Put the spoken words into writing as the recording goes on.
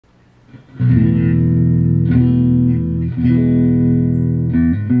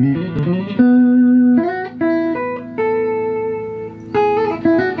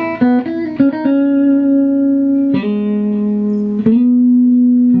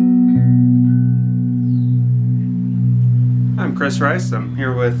Rice. I'm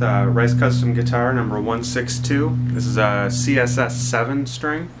here with Rice Custom guitar number 162. This is a CSS7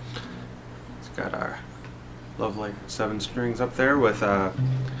 string. It's got our lovely 7 strings up there with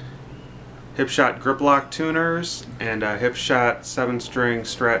Hipshot grip lock tuners and a Hipshot 7-string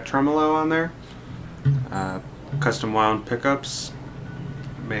strat tremolo on there. Custom wound pickups,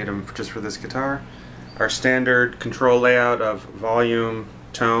 made them just for this guitar. Our standard control layout of volume,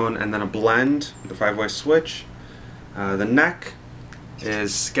 tone, and then a blend with a 5-way switch. The neck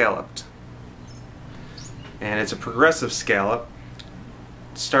is scalloped, and it's a progressive scallop.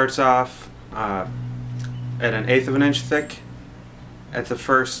 It starts off at an 1/8 of an inch thick at the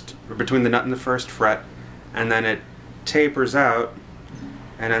first, or between the nut and the first fret, and then it tapers out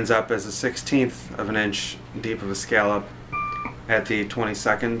and ends up as a 1/16 of an inch deep of a scallop at the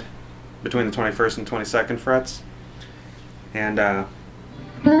 22nd, between the 21st and 22nd frets, and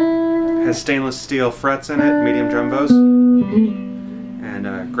has stainless steel frets in it, medium jumbos, and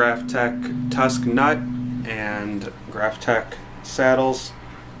Graphtec Tusk nut and Graphtec saddles.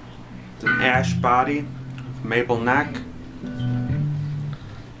 It's an ash body with maple neck.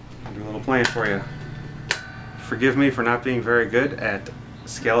 I'll do a little playing for you. Forgive me for not being very good at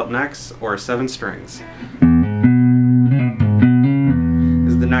scallop necks or 7 strings.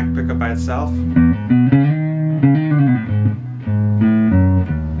 This is the neck pickup by itself.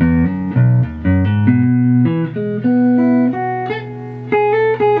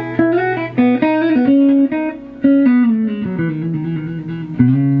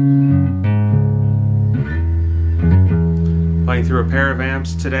 Playing through a pair of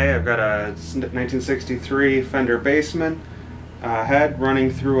amps today. I've got a 1963 Fender Bassman head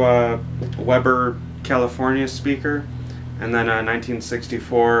running through a Weber California speaker, and then a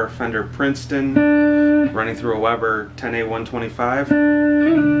 1964 Fender Princeton running through a Weber 10A125,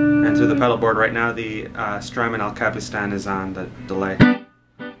 and through the pedal board right now the Strymon El Capistan is on the delay.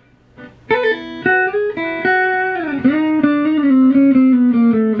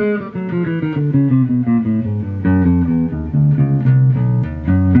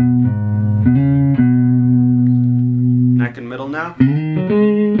 Neck and middle now.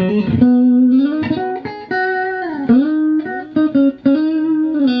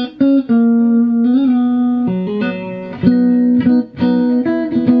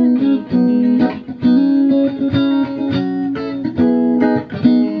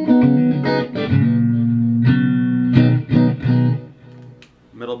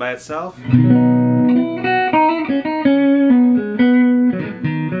 Middle by itself.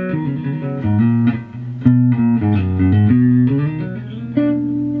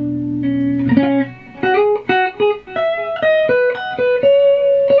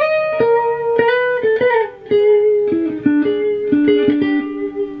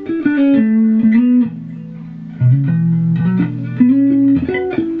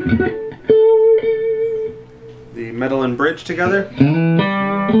 The middle and bridge together.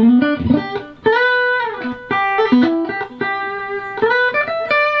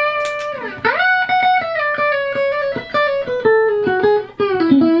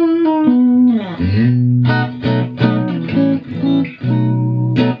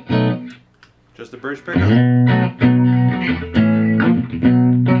 Just the bridge pickup.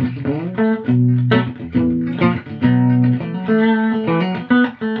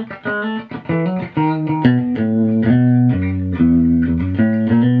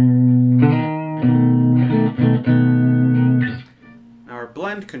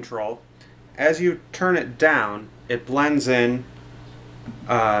 Blend control, as you turn it down, it blends in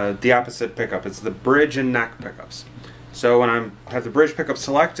the opposite pickup. It's the bridge and neck pickups. So when I have the bridge pickup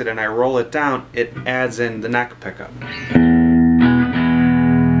selected and I roll it down, it adds in the neck pickup.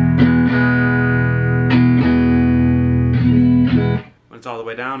 When it's all the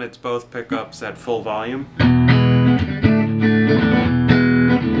way down, it's both pickups at full volume.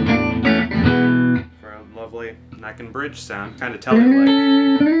 For a lovely neck and bridge sound, kind of Teller-like.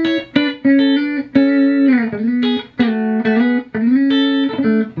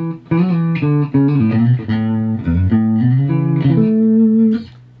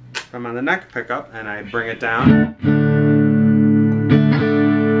 If I'm on the neck pickup and I bring it down,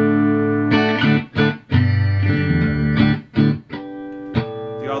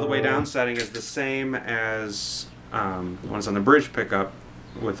 the all the way down setting is the same as the ones on the bridge pickup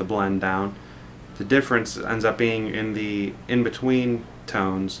with the blend down. The difference ends up being in the in-between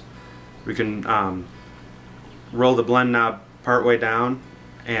tones. We can roll the blend knob partway down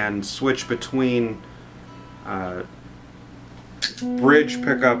and switch between bridge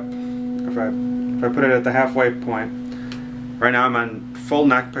pickup. If I put it at the halfway point, right now I'm on full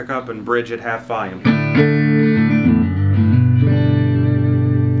neck pickup and bridge at half volume.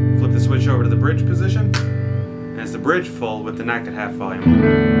 Flip the switch over to the bridge position, and it's the bridge full with the neck at half volume.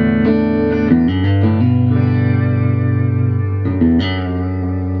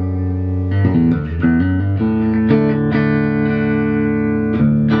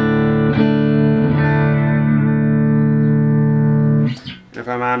 If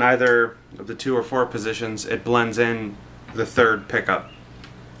I'm on either of the 2 or 4 positions, it blends in the third pickup.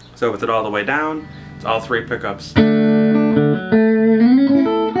 So with it all the way down, it's all 3 pickups. Where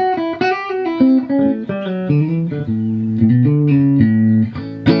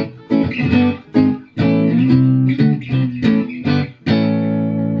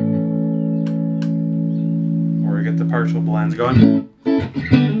we get the partial blends going.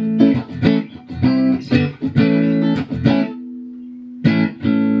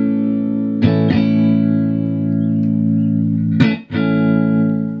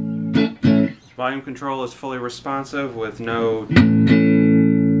 Volume control is fully responsive with no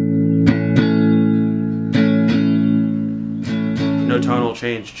tonal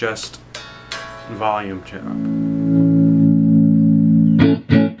change, just volume chop.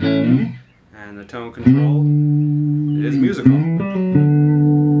 And the tone control is musical.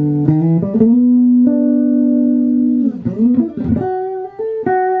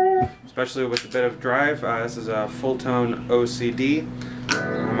 Especially with a bit of drive. This is a Fulltone OCD.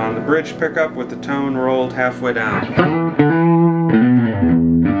 I'm on the bridge pickup with the tone rolled halfway down.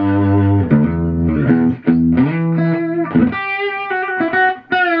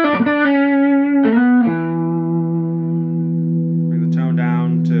 Bring the tone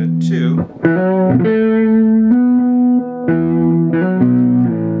down to 2.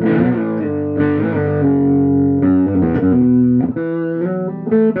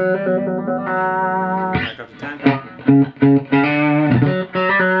 Back up to 10.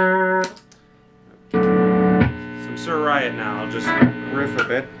 Suhr Riot now. I'll just riff a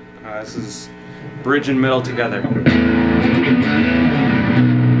bit. This is bridge and middle together.